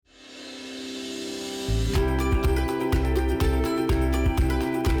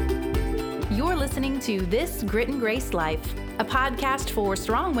to This Grit and Grace Life, a podcast for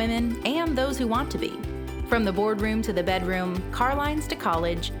strong women and those who want to be. From the boardroom to the bedroom, car lines to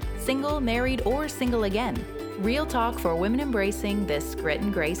college, single, married, or single again. Real talk for women embracing this grit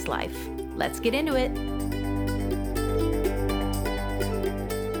and grace life. Let's get into it.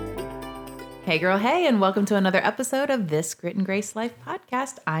 Hey girl, hey, and welcome to another episode of This Grit and Grace Life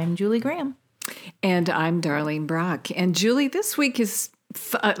podcast. I'm Julie Graham. And I'm Darlene Brock. And Julie, this week is,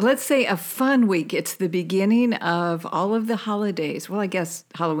 let's say, a fun week. It's the beginning of all of the holidays. Well, I guess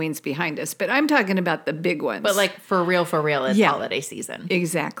Halloween's behind us, but I'm talking about the big ones. But like for real, it's holiday season.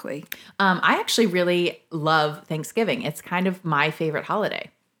 Exactly. I actually really love Thanksgiving. It's kind of my favorite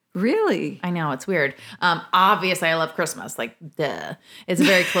holiday. Really? I know, it's weird. Obviously, I love Christmas. Like, duh. It's a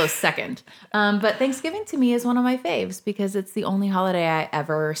very close second. But Thanksgiving to me is one of my faves because it's the only holiday I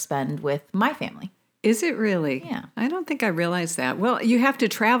ever spend with my family. Is it really? Yeah. I don't think I realized that. Well, you have to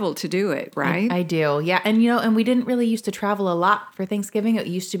travel to do it, right? I do. Yeah. And, and we didn't really used to travel a lot for Thanksgiving. It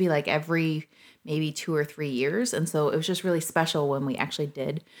used to be like every maybe 2 or 3 years. And so it was just really special when we actually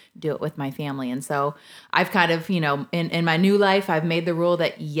did do it with my family. And so I've kind of, in my new life, I've made the rule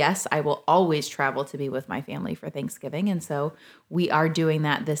that yes, I will always travel to be with my family for Thanksgiving. And so we are doing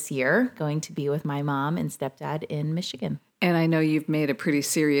that this year, going to be with my mom and stepdad in Michigan. And I know you've made a pretty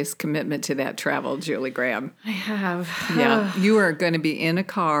serious commitment to that travel, Julie Graham. I have. Yeah. You are going to be in a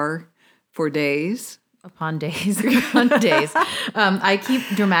car for days. Upon days. I keep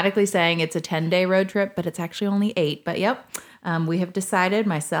dramatically saying it's a 10-day road trip, but it's actually only 8. But yep, we have decided,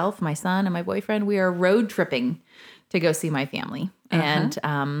 myself, my son, and my boyfriend, we are road tripping to go see my family. Uh-huh.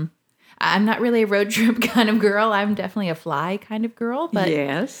 And I'm not really a road trip kind of girl. I'm definitely a fly kind of girl. But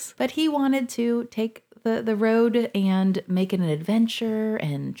yes. But he wanted to take the road and make it an adventure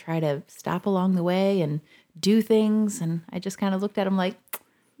and try to stop along the way and do things. And I just kind of looked at him like,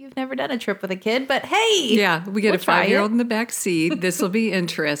 you've never done a trip with a kid, but hey. Yeah, we get a 5-year-old in the back seat. This will be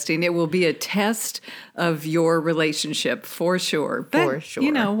interesting. It will be a test of your relationship for sure. But for sure.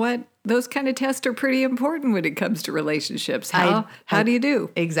 You know what? Those kind of tests are pretty important when it comes to relationships. How do you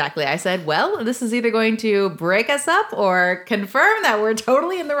do? Exactly. I said, well, this is either going to break us up or confirm that we're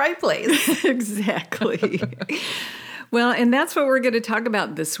totally in the right place. Exactly. Well, and that's what we're going to talk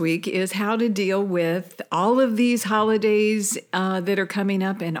about this week is how to deal with all of these holidays that are coming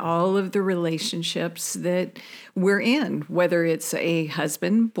up and all of the relationships that we're in, whether it's a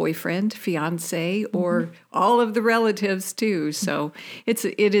husband, boyfriend, fiance, or all of the relatives too. So it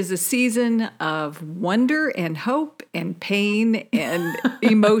is a season of wonder and hope and pain and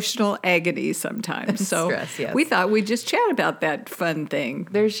emotional agony sometimes. So stress, yes. We thought we'd just chat about that fun thing.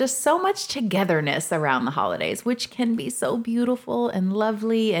 There's just so much togetherness around the holidays, which can be so beautiful and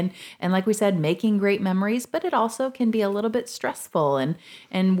lovely and like we said, making great memories, but it also can be a little bit stressful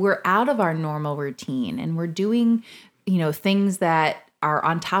and we're out of our normal routine and we're doing, things that are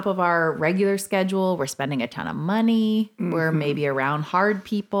on top of our regular schedule. We're spending a ton of money. Mm-hmm. We're maybe around hard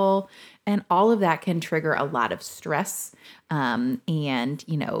people. And all of that can trigger a lot of stress and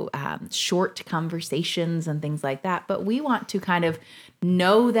short conversations and things like that. But we want to kind of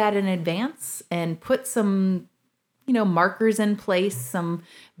know that in advance and put some, markers in place, some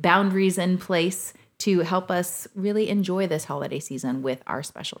boundaries in place to help us really enjoy this holiday season with our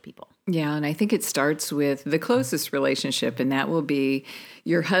special people. Yeah, and I think it starts with the closest relationship, and that will be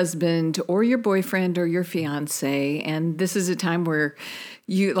your husband or your boyfriend or your fiance. And this is a time where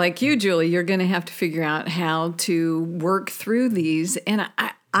you, like you, Julie, you're going to have to figure out how to work through these. And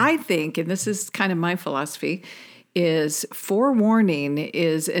I think, and this is kind of my philosophy, is forewarning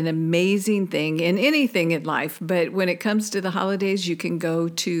is an amazing thing in anything in life. But when it comes to the holidays, you can go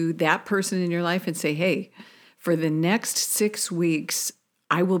to that person in your life and say, hey, for the next 6 weeks,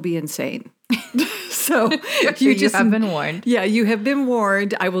 I will be insane. So you have been warned. Yeah, you have been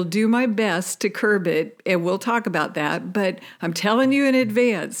warned. I will do my best to curb it, and we'll talk about that. But I'm telling you in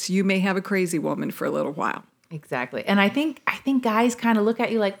advance, you may have a crazy woman for a little while. Exactly. And I think guys kind of look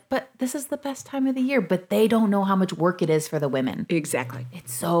at you like, but this is the best time of the year, but they don't know how much work it is for the women. Exactly.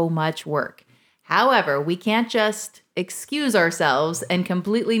 It's so much work. However, we can't just excuse ourselves and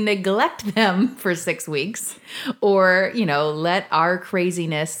completely neglect them for 6 weeks or, let our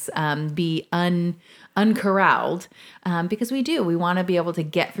craziness be uncorralled because we want to be able to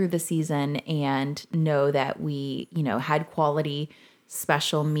get through the season and know that we, had quality,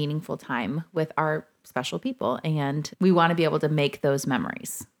 special, meaningful time with our special people, and we want to be able to make those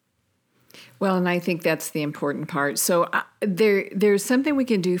memories. Well, and I think that's the important part. So there's something we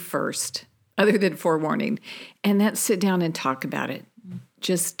can do first, other than forewarning, and that's sit down and talk about it.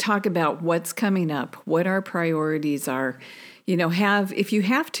 Just talk about what's coming up, what our priorities are. If you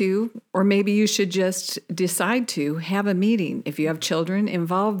have to, or maybe you should just decide to have a meeting. If you have children,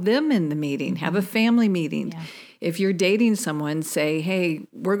 involve them in the meeting, have a family meeting. Yeah. If you're dating someone, say, hey,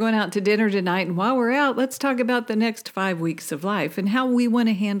 we're going out to dinner tonight, and while we're out, let's talk about the next 5 weeks of life and how we want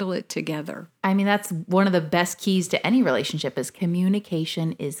to handle it together. I mean, that's one of the best keys to any relationship is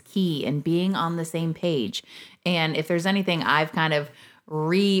communication is key and being on the same page. And if there's anything I've kind of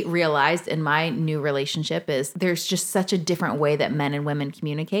realized in my new relationship is there's just such a different way that men and women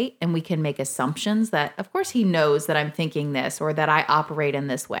communicate, and we can make assumptions that, of course, he knows that I'm thinking this or that I operate in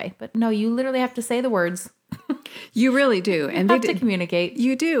this way. But no, you literally have to say the words. You really do. And you have to communicate.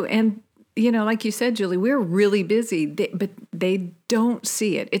 You do. And, like you said, Julie, we're really busy, but they don't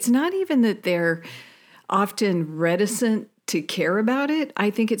see it. It's not even that they're often reticent to care about it. I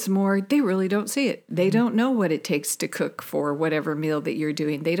think it's more they really don't see it. They don't know what it takes to cook for whatever meal that you're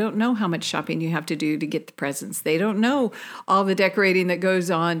doing. They don't know how much shopping you have to do to get the presents. They don't know all the decorating that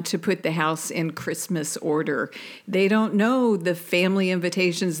goes on to put the house in Christmas order. They don't know the family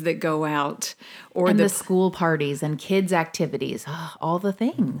invitations that go out or the school parties and kids' activities, all the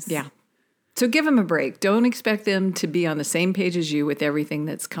things. Yeah. So give them a break. Don't expect them to be on the same page as you with everything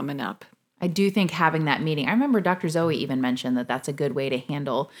that's coming up. I do think having that meeting, I remember Dr. Zoe even mentioned that that's a good way to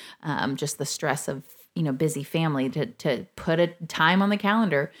handle just the stress of, busy family to put a time on the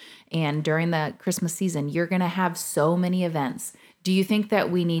calendar. And during the Christmas season, you're going to have so many events. Do you think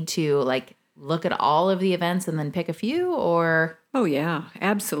that we need to look at all of the events and then pick a few, or? Oh, yeah,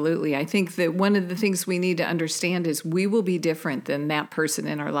 absolutely. I think that one of the things we need to understand is we will be different than that person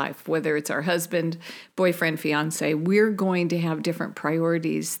in our life, whether it's our husband, boyfriend, fiance. We're going to have different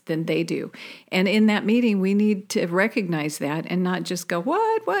priorities than they do. And in that meeting, we need to recognize that and not just go,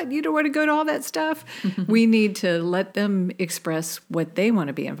 what? You don't want to go to all that stuff? We need to let them express what they want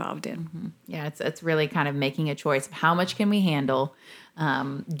to be involved in. Mm-hmm. Yeah, it's really kind of making a choice of how much can we handle.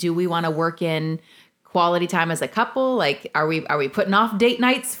 Do we want to work in quality time as a couple? Are we putting off date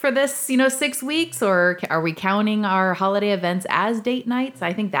nights for this, 6 weeks, or are we counting our holiday events as date nights?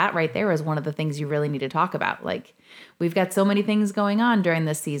 I think that right there is one of the things you really need to talk about. We've got so many things going on during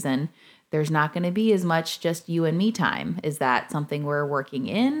this season. There's not going to be as much just you and me time. Is that something we're working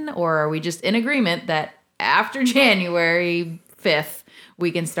in, or are we just in agreement that after January 5th,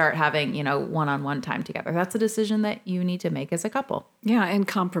 we can start having, one-on-one time together? That's a decision that you need to make as a couple. Yeah, and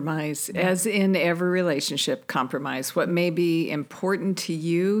compromise. As in every relationship, compromise. What may be important to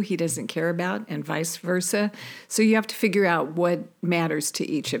you, he doesn't care about, and vice versa. So you have to figure out what matters to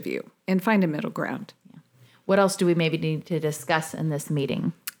each of you and find a middle ground. Yeah. What else do we maybe need to discuss in this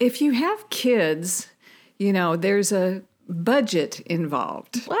meeting? If you have kids, there's a budget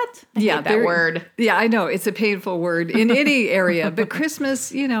involved. What? I hate that word. Yeah, I know. It's a painful word in any area. But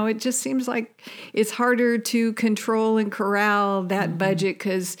Christmas, it just seems like it's harder to control and corral that budget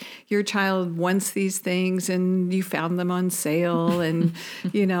because your child wants these things and you found them on sale. And,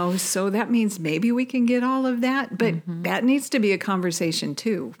 so that means maybe we can get all of that. But that needs to be a conversation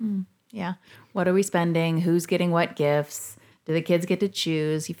too. Yeah. What are we spending? Who's getting what gifts? Do the kids get to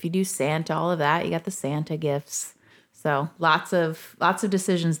choose? If you do Santa, all of that, you got the Santa gifts. So lots of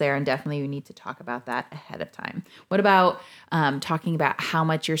decisions there, and definitely you need to talk about that ahead of time. What about talking about how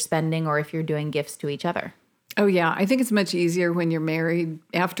much you're spending, or if you're doing gifts to each other? Oh, yeah. I think it's much easier when you're married.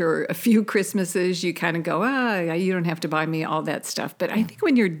 After a few Christmases, you kind of go, you don't have to buy me all that stuff. But I think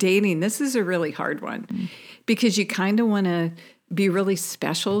when you're dating, this is a really hard one because you kind of want to be really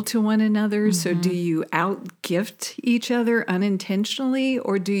special to one another. So do you out-gift each other unintentionally,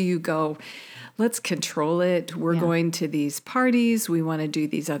 or do you go, let's control it. We're going to these parties. We want to do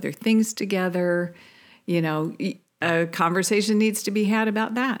these other things together. A conversation needs to be had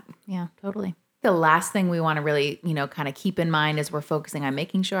about that. Yeah, totally. The last thing we want to really, kind of keep in mind as we're focusing on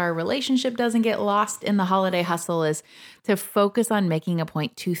making sure our relationship doesn't get lost in the holiday hustle is to focus on making a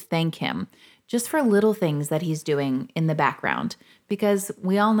point to thank him just for little things that he's doing in the background. Because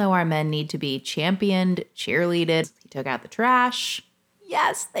we all know our men need to be championed, cheerleaded. He took out the trash.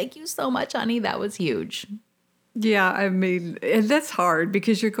 Yes, thank you so much, honey. That was huge. Yeah, I mean, and that's hard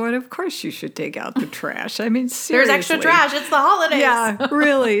because you're going, of course you should take out the trash. I mean, seriously. There's extra trash. It's the holidays. Yeah,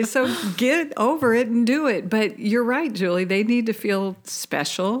 really. So get over it and do it. But you're right, Julie. They need to feel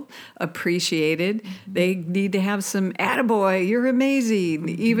special, appreciated. They need to have some attaboy. You're amazing.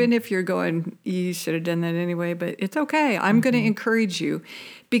 Even if you're going, you should have done that anyway, but it's okay. I'm going to encourage you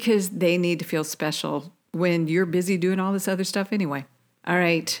because they need to feel special when you're busy doing all this other stuff anyway. All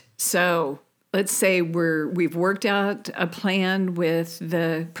right. So let's say we've worked out a plan with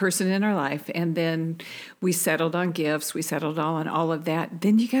the person in our life, and then we settled on gifts, we settled on all of that.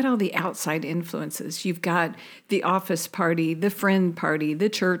 Then you got all the outside influences. You've got the office party, the friend party, the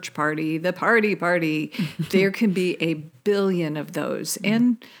church party, the party. There can be a billion of those.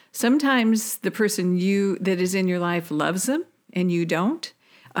 And sometimes the person that is in your life loves them and you don't.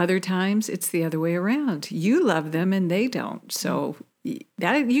 Other times it's the other way around. You love them and they don't. So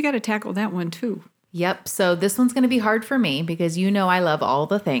that you got to tackle that one too. Yep. So this one's going to be hard for me because I love all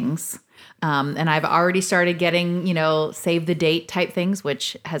the things. And I've already started getting, save the date type things,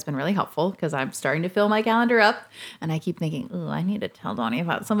 which has been really helpful because I'm starting to fill my calendar up. And I keep thinking, oh, I need to tell Donnie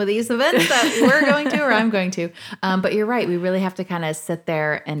about some of these events that we're going to or I'm going to. But you're right. We really have to kind of sit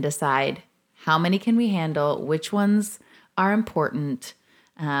there and decide how many can we handle, which ones are important.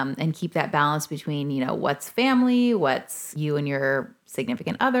 And keep that balance between, what's family, what's you and your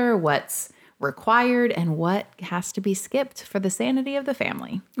significant other, what's required, and what has to be skipped for the sanity of the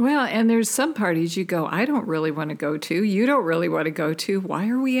family. Well, and there's some parties you go, I don't really want to go to. You don't really want to go to. Why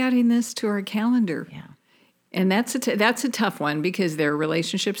are we adding this to our calendar? Yeah. And that's a tough one because there are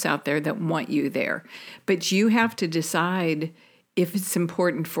relationships out there that want you there. But you have to decide if it's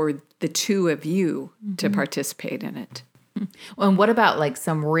important for the two of you to participate in it. And what about like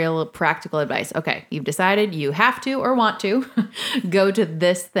some real practical advice? Okay, you've decided you have to or want to go to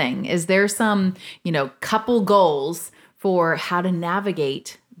this thing. Is there some, couple goals for how to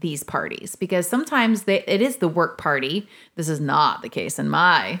navigate these parties? Because sometimes it is the work party. This is not the case in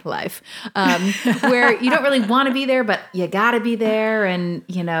my life, where you don't really want to be there, but you got to be there. And,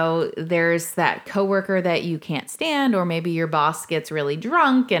 there's that coworker that you can't stand, or maybe your boss gets really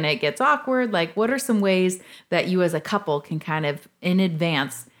drunk and it gets awkward. Like, what are some ways that you as a couple can kind of in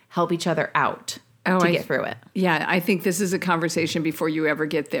advance help each other out to get through it? Yeah, I think this is a conversation before you ever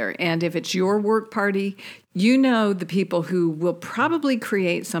get there. And if it's your work party, the people who will probably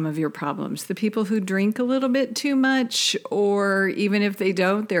create some of your problems, the people who drink a little bit too much, or even if they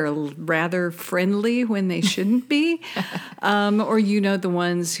don't, they're rather friendly when they shouldn't be, or the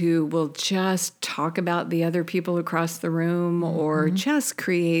ones who will just talk about the other people across the room or just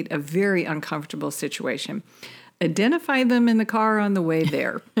create a very uncomfortable situation. Identify them in the car on the way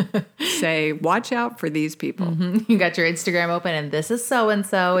there. Say, watch out for these people. You got your Instagram open and this is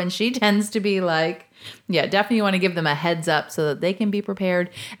so-and-so, and she tends to be like, yeah, definitely want to give them a heads up so that they can be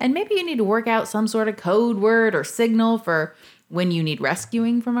prepared. And maybe you need to work out some sort of code word or signal for when you need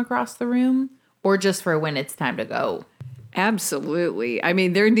rescuing from across the room or just for when it's time to go. Absolutely. I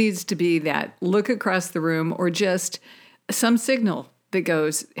mean, there needs to be that look across the room or just some signal that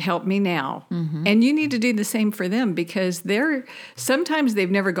goes, help me now. And you need to do the same for them because sometimes they've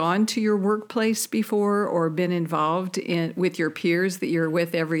never gone to your workplace before or been involved with your peers that you're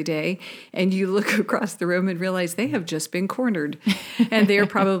with every day. And you look across the room and realize they have just been cornered. And they're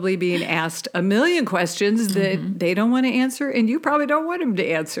probably being asked a million questions that they don't want to answer and you probably don't want them to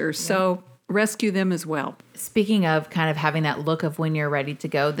answer. So rescue them as well. Speaking of kind of having that look of when you're ready to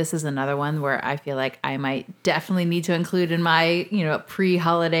go, this is another one where I feel like I might definitely need to include in my,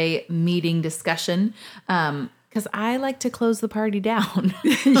 pre-holiday meeting discussion. Because I like to close the party down.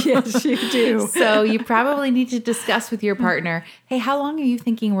 Yes, you do. So you probably need to discuss with your partner, hey, how long are you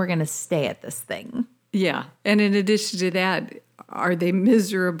thinking we're going to stay at this thing? Yeah. And in addition to that, are they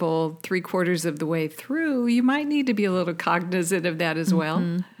miserable 3/4 of the way through? You might need to be a little cognizant of that as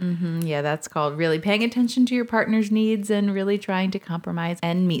well. Yeah, that's called really paying attention to your partner's needs and really trying to compromise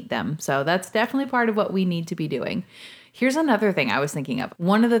and meet them. So that's definitely part of what we need to be doing. Here's another thing I was thinking of.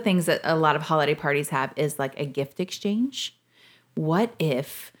 One of the things that a lot of holiday parties have is like a gift exchange. What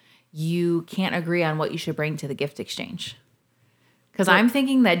if you can't agree on what you should bring to the gift exchange? Because I'm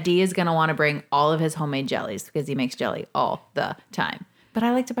thinking that D is going to want to bring all of his homemade jellies because he makes jelly all the time. But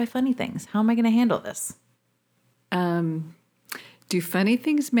I like to buy funny things. How am I going to handle this? Do funny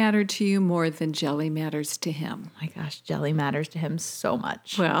things matter to you more than jelly matters to him? Oh my gosh, jelly matters to him so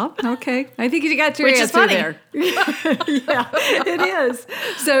much. Well, okay. I think you got your Which answer is funny. there. Yeah, it is.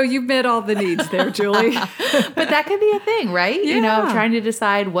 So you've met all the needs there, Julie. But that could be a thing, right? Yeah. Trying to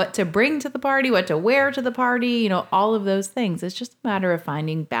decide what to bring to the party, what to wear to the party, all of those things. It's just a matter of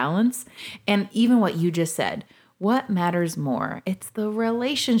finding balance. And even what you just said, what matters more? It's the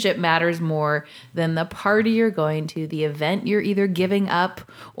relationship matters more than the party you're going to, the event you're either giving up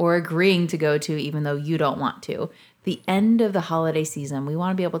or agreeing to go to, even though you don't want to. The end of the holiday season, we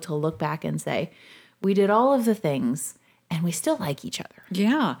want to be able to look back and say, we did all of the things and we still like each other.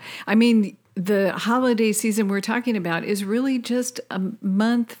 Yeah. I mean, the holiday season we're talking about is really just a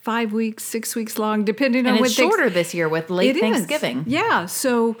month, 5 weeks, 6 weeks long, depending on And what it's shorter this year with late Thanksgiving. Yeah.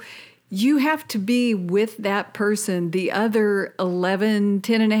 So you have to be with that person the other 10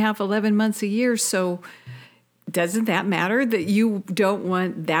 and a half, 11 months a year. So doesn't that matter that you don't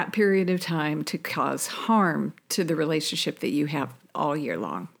want that period of time to cause harm to the relationship that you have all year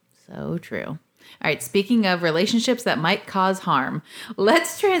long? So true. All right, speaking of relationships that might cause harm,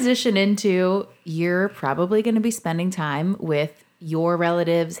 let's transition into you're probably going to be spending time with your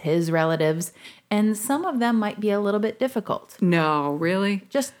relatives, his relatives, and some of them might be a little bit difficult. No, really?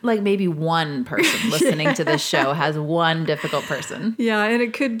 Just like maybe one person listening to this show has one difficult person. Yeah, and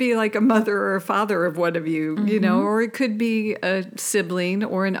it could be like a mother or a father of one of you, or it could be a sibling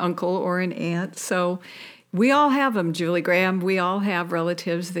or an uncle or an aunt. So we all have them, Julie Graham. We all have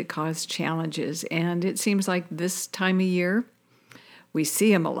relatives that cause challenges. And it seems like this time of year, we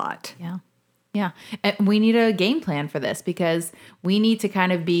see them a lot. Yeah. Yeah. And we need a game plan for this because we need to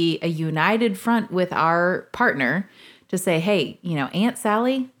kind of be a united front with our partner to say, hey, Aunt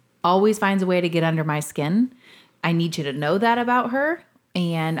Sally always finds a way to get under my skin. I need you to know that about her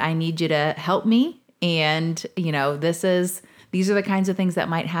and I need you to help me. And, these are the kinds of things that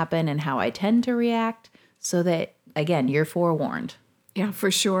might happen and how I tend to react so that, again, you're forewarned. Yeah,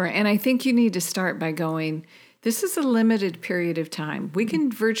 for sure. And I think you need to start by going, this is a limited period of time. We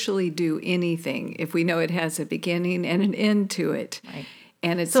can virtually do anything if we know it has a beginning and an end to it. Right.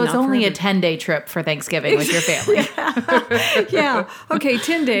 And it's so it's not only forever. a 10-day trip for Thanksgiving with your family. Yeah. Okay,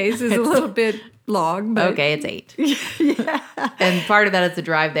 10 days is a little bit long, but okay, it's 8. Yeah. And part of that is the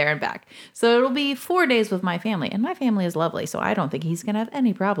drive there and back. So it'll be 4 days with my family. And my family is lovely, so I don't think he's going to have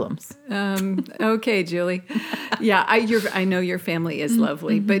any problems. Okay, Julie. Yeah, I know your family is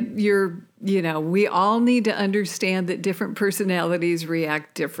lovely, but we all need to understand that different personalities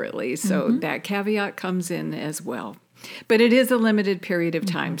react differently. So that caveat comes in as well. But it is a limited period of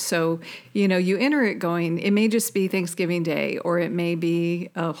time. So, you enter it going, it may just be Thanksgiving Day, or it may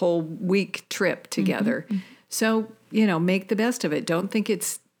be a whole week trip together. So, make the best of it. Don't think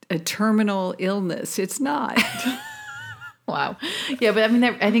it's a terminal illness. It's not. Wow. Yeah, but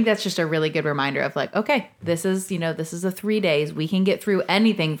I think that's just a really good reminder of like, okay, this is a 3 days. We can get through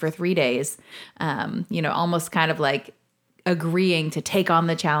anything for 3 days. Almost kind of like agreeing to take on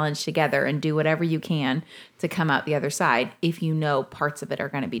the challenge together and do whatever you can to come out the other side if parts of it are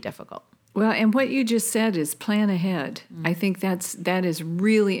going to be difficult. Well, and what you just said is plan ahead. I think that is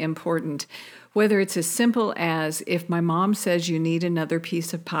really important. Whether it's as simple as if my mom says you need another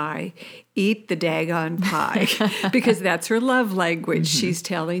piece of pie, eat the daggone pie because that's her love language. She's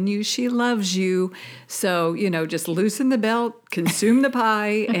telling you she loves you. So, just loosen the belt, consume the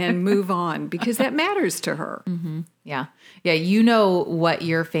pie, and move on because that matters to her. Yeah. Yeah. What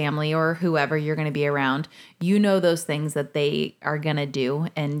your family or whoever you're going to be around, those things that they are going to do.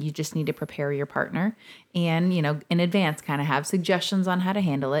 And you just need to prepare your partner and, in advance, kind of have suggestions on how to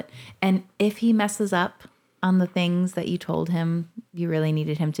handle it. And if he messes up on the things that you told him you really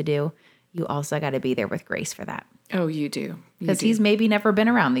needed him to do, you also got to be there with grace for that. Oh, you do. Because he's maybe never been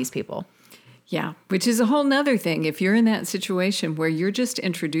around these people. Yeah, which is a whole nother thing. If you're in that situation where you're just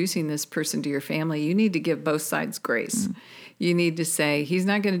introducing this person to your family, you need to give both sides grace. You need to say, he's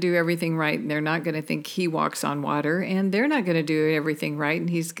not going to do everything right, and they're not going to think he walks on water, and they're not going to do everything right, and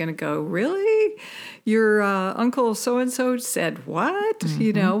he's going to go, really? Your uncle so-and-so said what?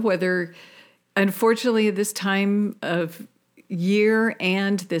 Whether, unfortunately, at this time of year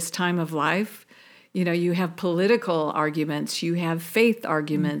and this time of life, you have political arguments, you have faith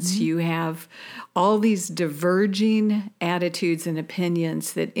arguments, you have all these diverging attitudes and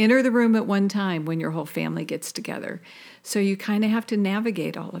opinions that enter the room at one time when your whole family gets together. So you kind of have to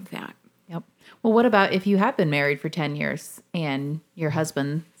navigate all of that. Yep. Well, what about if you have been married for 10 years and your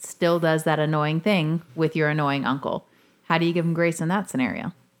husband still does that annoying thing with your annoying uncle? How do you give him grace in that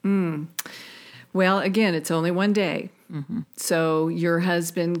scenario? Well, again, it's only one day. So your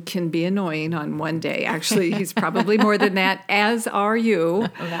husband can be annoying on one day. Actually, he's probably more than that, as are you.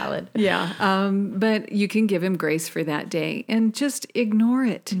 Valid. Yeah. But you can give him grace for that day and just ignore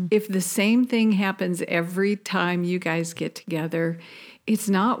it. If the same thing happens every time you guys get together, it's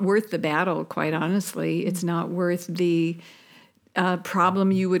not worth the battle, quite honestly. It's not worth the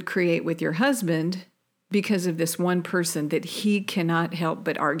problem you would create with your husband because of this one person that he cannot help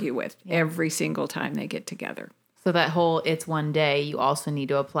but argue with every single time they get together. So that whole it's one day, you also need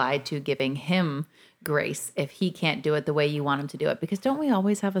to apply to giving him grace if he can't do it the way you want him to do it. Because don't we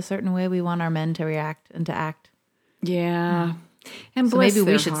always have a certain way we want our men to react and to act? Yeah. And so maybe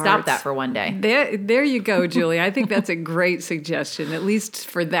we should stop that for one day. There you go, Julie. I think that's a great suggestion, at least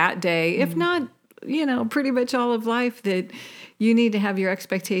for that day. If not, pretty much all of life, that you need to have your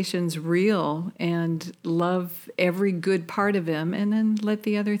expectations real and love every good part of them and then let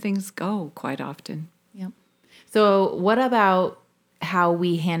the other things go quite often. Yep. So what about how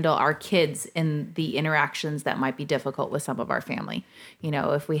we handle our kids in the interactions that might be difficult with some of our family?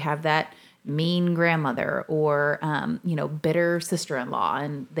 If we have that mean grandmother or, bitter sister-in-law,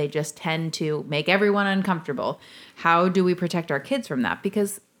 and they just tend to make everyone uncomfortable. How do we protect our kids from that?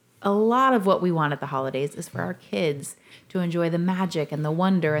 Because a lot of what we want at the holidays is for our kids to enjoy the magic and the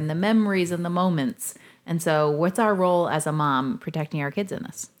wonder and the memories and the moments. And so what's our role as a mom protecting our kids in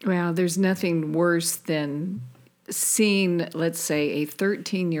this? Well, there's nothing worse than seeing, let's say, a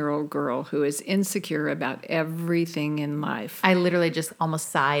 13-year-old girl who is insecure about everything in life. I literally just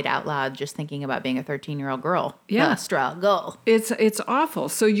almost sighed out loud just thinking about being a 13-year-old girl. Yeah. The struggle. It's awful.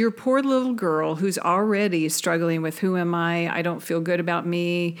 So your poor little girl who's already struggling with, who am I don't feel good about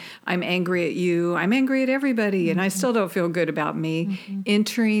me. I'm angry at you. I'm angry at everybody. And I still don't feel good about me.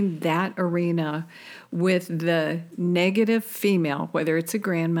 Entering that arena with the negative female, whether it's a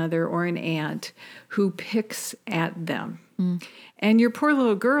grandmother or an aunt, who picks at them. And your poor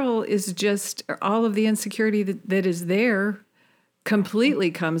little girl is just, all of the insecurity that is there completely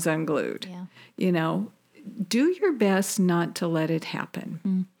comes unglued. Yeah. Do your best not to let it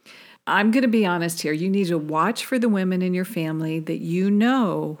happen. I'm going to be honest here. You need to watch for the women in your family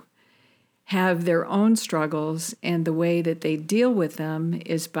that have their own struggles, and the way that they deal with them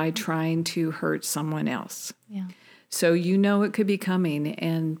is by trying to hurt someone else. Yeah. So it could be coming,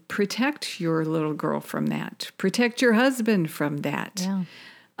 and protect your little girl from that. Protect your husband from that.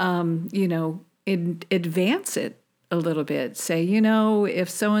 Yeah. Advance it a little bit. Say, if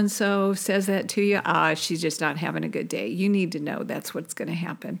so-and-so says that to you, she's just not having a good day. You need to know that's what's going to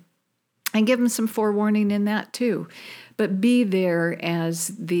happen. And give them some forewarning in that too. But be there as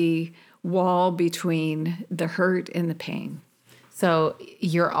the wall between the hurt and the pain. So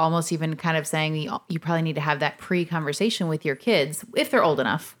you're almost even kind of saying you probably need to have that pre-conversation with your kids if they're old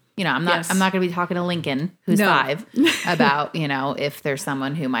enough. I'm not going to be talking to Lincoln, who's 5, about, if there's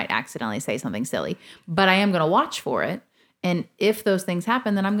someone who might accidentally say something silly. But I am going to watch for it. And if those things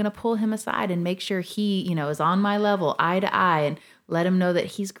happen, then I'm going to pull him aside and make sure he, is on my level, eye to eye, and let him know that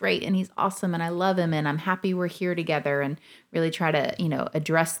he's great and he's awesome and I love him and I'm happy we're here together, and really try to,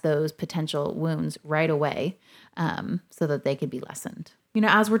 address those potential wounds right away, so that they could be lessened.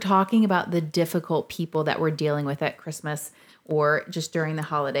 As we're talking about the difficult people that we're dealing with at Christmas or just during the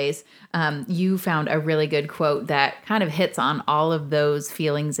holidays, you found a really good quote that kind of hits on all of those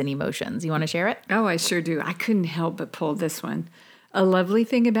feelings and emotions. You want to share it? Oh, I sure do. I couldn't help but pull this one. A lovely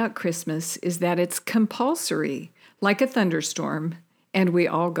thing about Christmas is that it's compulsory, like a thunderstorm, and we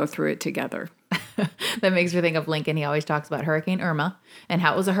all go through it together. That makes me think of Lincoln. He always talks about Hurricane Irma and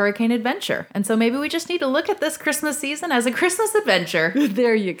how it was a hurricane adventure. And so maybe we just need to look at this Christmas season as a Christmas adventure.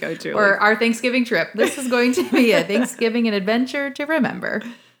 There you go, Julie. Or our Thanksgiving trip. This is going to be a Thanksgiving and adventure to remember.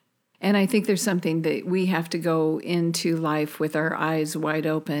 And I think there's something that we have to go into life with our eyes wide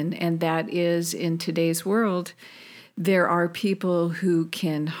open. And that is, in today's world, there are people who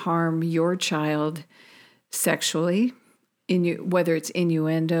can harm your child sexually, whether it's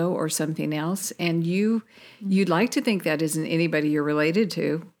innuendo or something else, and you'd like to think that isn't anybody you're related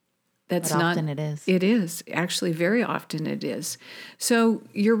to. That's not. Often it is. It is. Actually, very often it is. So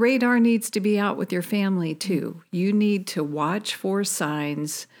your radar needs to be out with your family too. You need to watch for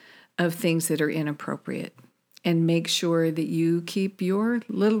signs of things that are inappropriate and make sure that you keep your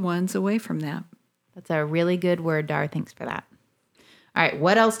little ones away from that. That's a really good word, Dar. Thanks for that. All right.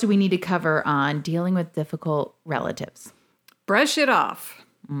 What else do we need to cover on dealing with difficult relatives? Brush it off.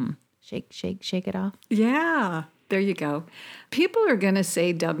 Shake it off. Yeah, there you go. People are going to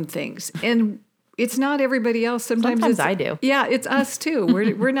say dumb things, and it's not everybody else. Sometimes I do. Yeah, it's us too.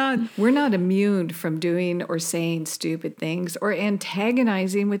 We're not immune from doing or saying stupid things or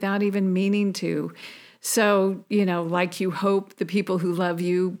antagonizing without even meaning to. So, like you hope the people who love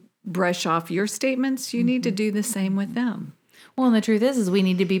you brush off your statements, you need to do the same with them. Well, and the truth is we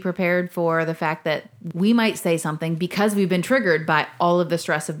need to be prepared for the fact that we might say something because we've been triggered by all of the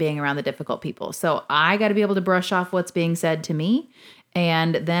stress of being around the difficult people. So I got to be able to brush off what's being said to me.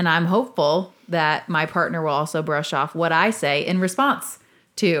 And then I'm hopeful that my partner will also brush off what I say in response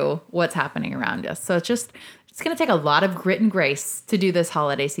to what's happening around us. So it's going to take a lot of grit and grace to do this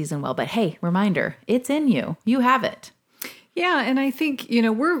holiday season well. But hey, reminder, it's in you. You have it. Yeah, and I think,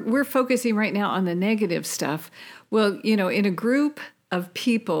 we're focusing right now on the negative stuff. Well, in a group of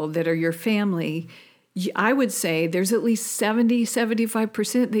people that are your family, I would say there's at least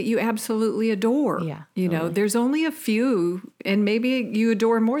 75% that you absolutely adore. Yeah, You know, totally. there's only a few, and maybe you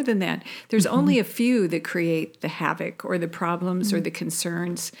adore more than that. There's only a few that create the havoc or the problems or the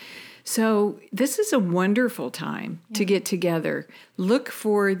concerns. So this is a wonderful time to get together. Look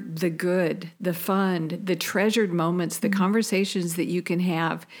for the good, the fun, the treasured moments, the conversations that you can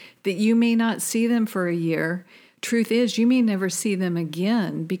have that you may not see them for a year. Truth is, you may never see them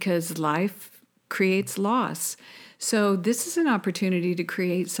again because life creates loss. So this is an opportunity to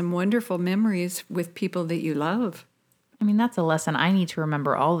create some wonderful memories with people that you love. I mean, that's a lesson I need to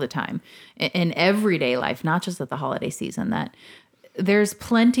remember all the time in everyday life, not just at the holiday season, that there's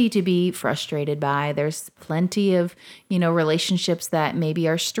plenty to be frustrated by. There's plenty of, relationships that maybe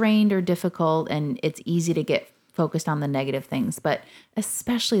are strained or difficult, and it's easy to get focused on the negative things. But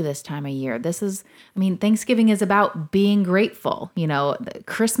especially this time of year, Thanksgiving is about being grateful.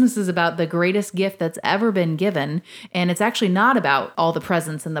 Christmas is about the greatest gift that's ever been given. And it's actually not about all the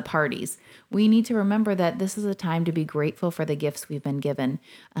presents and the parties. We need to remember that this is a time to be grateful for the gifts we've been given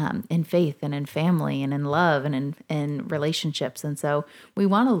in faith and in family and in love and in relationships. And so we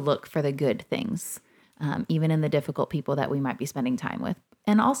want to look for the good things, even in the difficult people that we might be spending time with.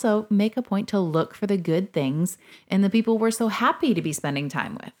 And also make a point to look for the good things in the people we're so happy to be spending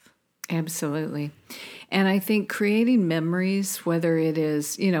time with. Absolutely. And I think creating memories, whether it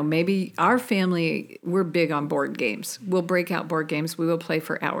is, maybe our family, we're big on board games. We'll break out board games. We will play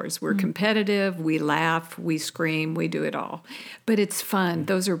for hours. We're competitive. We laugh. We scream. We do it all. But it's fun.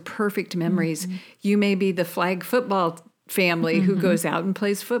 Those are perfect memories. You may be the flag football family who goes out and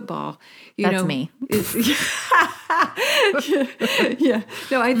plays football. That's me. Yeah.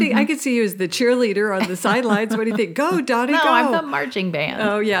 No, I think I could see you as the cheerleader on the sidelines. What do you think? Go, Dottie, No, go. I'm the marching band.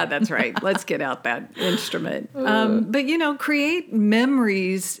 Oh, yeah, that's right. Let's get out that instrument. But, create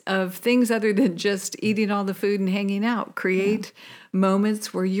memories of things other than just eating all the food and hanging out. Create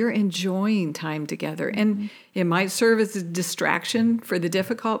moments where you're enjoying time together. And it might serve as a distraction for the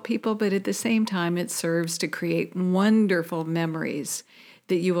difficult people, but at the same time, it serves to create wonderful memories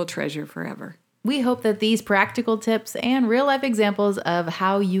that you will treasure forever. We hope that these practical tips and real life examples of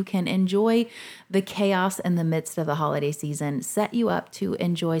how you can enjoy the chaos in the midst of the holiday season set you up to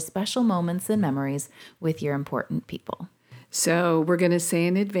enjoy special moments and memories with your important people. So we're going to say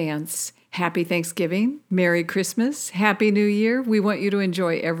in advance, Happy Thanksgiving, Merry Christmas, Happy New Year. We want you to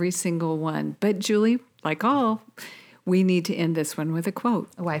enjoy every single one. But Julie, like all, we need to end this one with a quote.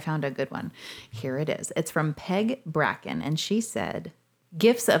 Oh, I found a good one. Here it is. It's from Peg Bracken, and she said,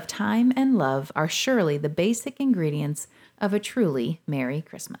 "Gifts of time and love are surely the basic ingredients of a truly Merry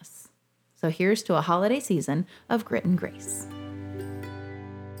Christmas." So here's to a holiday season of grit and grace.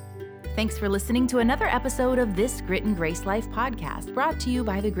 Thanks for listening to another episode of this Grit and Grace Life podcast, brought to you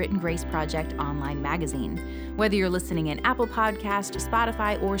by the Grit and Grace Project online magazine. Whether you're listening in Apple Podcast,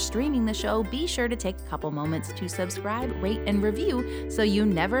 Spotify, or streaming the show, be sure to take a couple moments to subscribe, rate, and review so you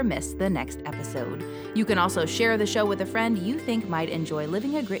never miss the next episode. You can also share the show with a friend you think might enjoy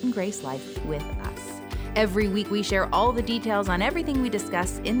living a Grit and Grace life with us. Every week we share all the details on everything we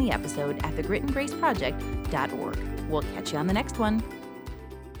discuss in the episode at thegritandgraceproject.org. We'll catch you on the next one.